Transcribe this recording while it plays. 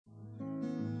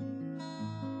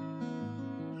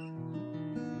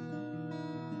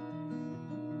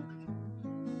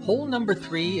Hole number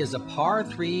 3 is a par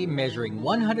 3 measuring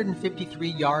 153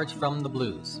 yards from the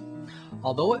blues.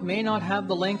 Although it may not have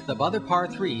the length of other par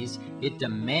 3s, it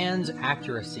demands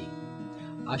accuracy.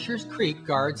 Ussher's Creek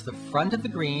guards the front of the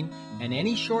green, and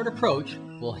any short approach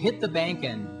will hit the bank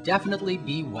and definitely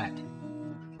be wet.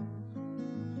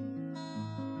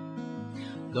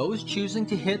 Those choosing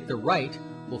to hit the right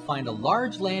will find a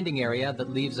large landing area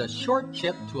that leaves a short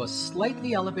chip to a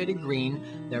slightly elevated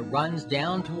green that runs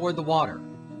down toward the water.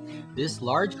 This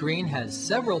large green has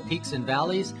several peaks and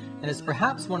valleys and is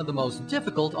perhaps one of the most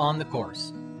difficult on the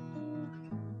course.